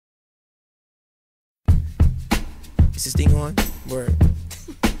Is this thing on? Word.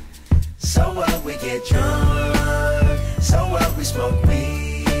 So what, we get drunk. So what, we smoke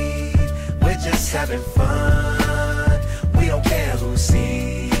weed. We're just having fun. We don't care who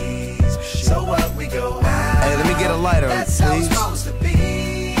sees. So what, we go out. Hey, let me get a lighter, That's how please. it's supposed to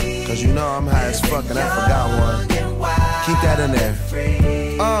be. Cause you know I'm high as fuck and I forgot one. Keep that in there.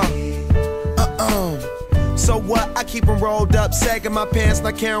 So what? I keep them rolled up, sagging my pants,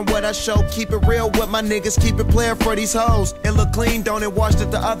 not caring what I show. Keep it real with my niggas, keep it playing for these hoes. It look clean, don't it? Washed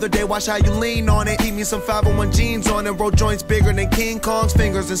it the other day, watch how you lean on it. Eat me some 501 jeans on it, roll joints bigger than King Kong's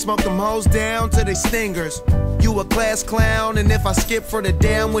fingers, and smoke them hoes down to they stingers. You a class clown, and if I skip for the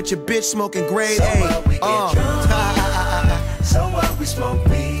day, I'm with your bitch smoking grade So A. what, we get drunk. So what, we smoke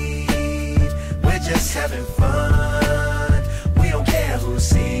weed. We're just having fun. We don't care who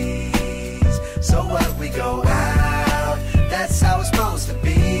sees. So what, we go out. That's how it's supposed to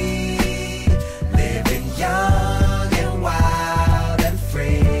be. Living young and wild and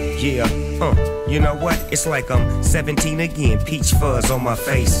free. Yeah, you know what? It's like I'm 17 again, peach fuzz on my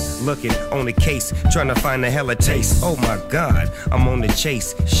face. Looking on the case, trying to find a hella taste. Oh my God, I'm on the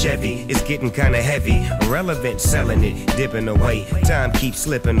chase. Chevy, it's getting kinda heavy. Irrelevant, selling it, dipping away. Time keeps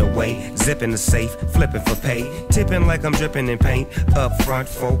slipping away. Zipping the safe, flipping for pay. Tipping like I'm dripping in paint. Up front,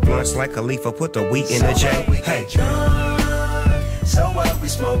 4 blunts like Khalifa, put the wheat in the J. So what, we get drunk. So what, we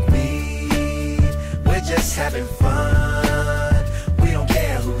smoke weed. We're just having fun. We don't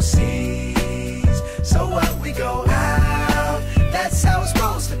care who sees. So what, we go out. That's how it's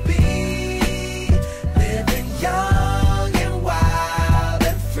supposed to be. Living young and wild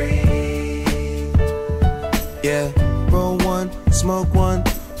and free. Yeah, roll one, smoke one.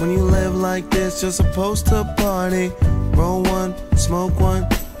 When you live like this, you're supposed to party. Roll one, smoke one,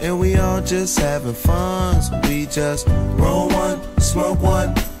 and we all just having fun. So we just roll one, smoke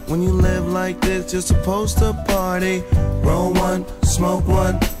one. When you live like this, you're supposed to party. Roll one, smoke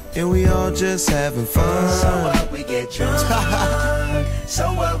one, and we all just having fun. So what, we get drunk.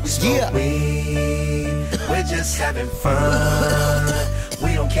 So what, we smoke weed. We're just having fun.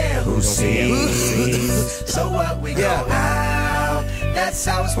 We don't care who sees. So what, we go out. That's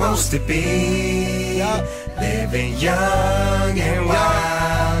how it's supposed to be. Living young and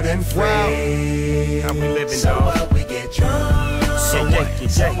wild and free. How we living, So dog? what, we get drunk. So what?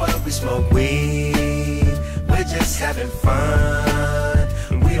 So what, we smoke weed. We're just having fun.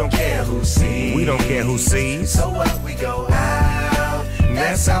 We don't care who sees. We don't care who sees. So what, we go out.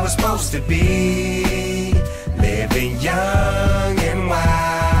 That's how it's supposed to be. Living young and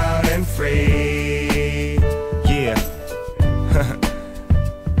wild and free. Yeah.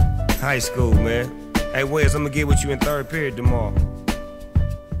 High school, man. Hey, Wes, I'm gonna get with you in 3rd period tomorrow.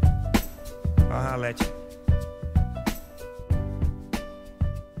 I'll holler at you.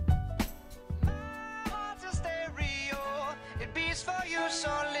 It beats for you,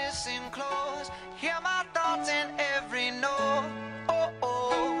 so listen close. Hear my thoughts in every note.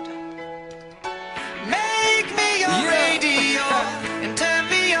 Make me your radio and turn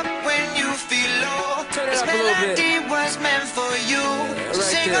me up when you feel low. This melody was meant for you. So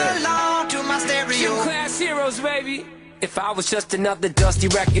sing along to my stereo. Class heroes, baby. If I was just another dusty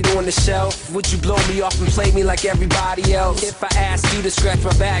record on the shelf, would you blow me off and play me like everybody else? If I asked you to scratch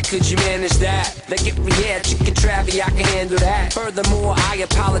my back, could you manage that? Like if we had chicken travy, I can handle that. Furthermore, I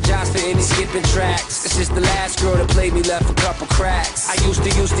apologize for any skipping tracks. This is the last girl that played me, left a couple cracks. I used to,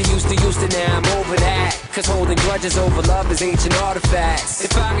 now I'm over that. Cause holding grudges over love is ancient artifacts.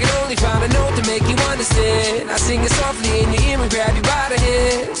 If I could only find a note to make you understand, I sing it softly in your ear and grab you by the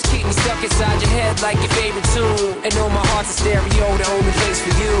hands. Keep me stuck inside your head like your favorite tune. And know my heart's a stereo, the only place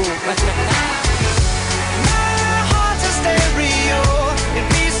for you. My heart's a stereo. It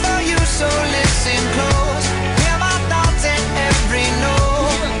beats for you, so listen close. Hear my thoughts in every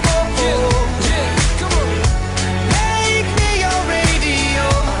note. Come on. Make me your radio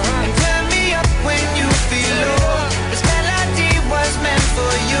and turn me up when you feel low. This melody was meant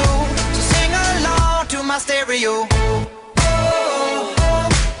for you, so sing along to my stereo.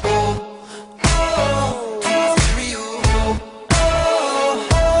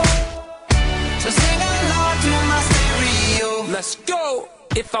 Let's go!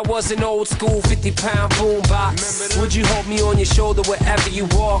 If I was an old school 50-pound boombox, would you hold me on your shoulder wherever you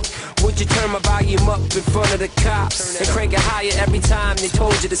walk? Would you turn my volume up in front of the cops and crank it higher every time they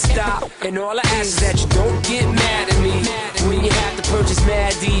told you to stop? And all I ask is that you don't get mad at me when you have to purchase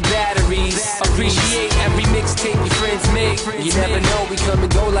Mad D batteries. Appreciate every mixtape your friends make. You never know, we come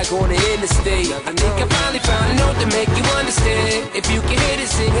and go like on the interstate. I think I finally found a note to make you understand. If you can hit it,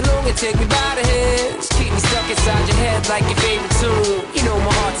 sing along and take me by the hands. Keep me stuck inside your head like your favorite tune. You know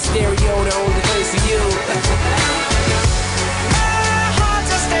my heart's a stereo, the only place for you.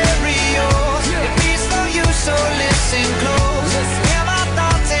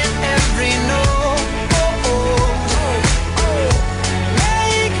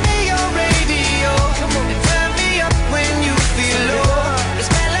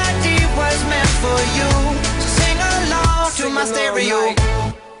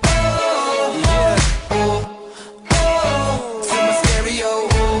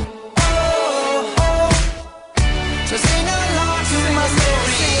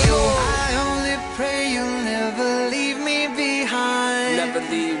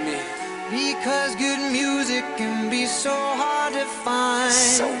 find.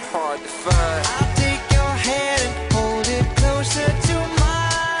 So hard to find. I'll take your hand and hold it closer to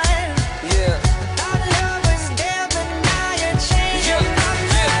mine. Yeah. Our love was there, but now you're changing my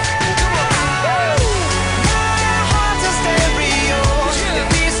mind. My heart's a stereo. It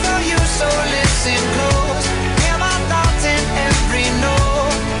beats for you, so listen close. Hear my thoughts in every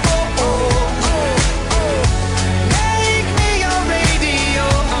note. Oh, oh, oh, oh. Make me your radio.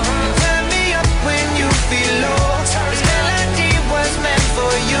 Turn me up when you feel low. This melody was meant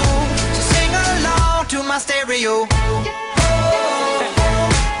for you, so sing along to my stereo.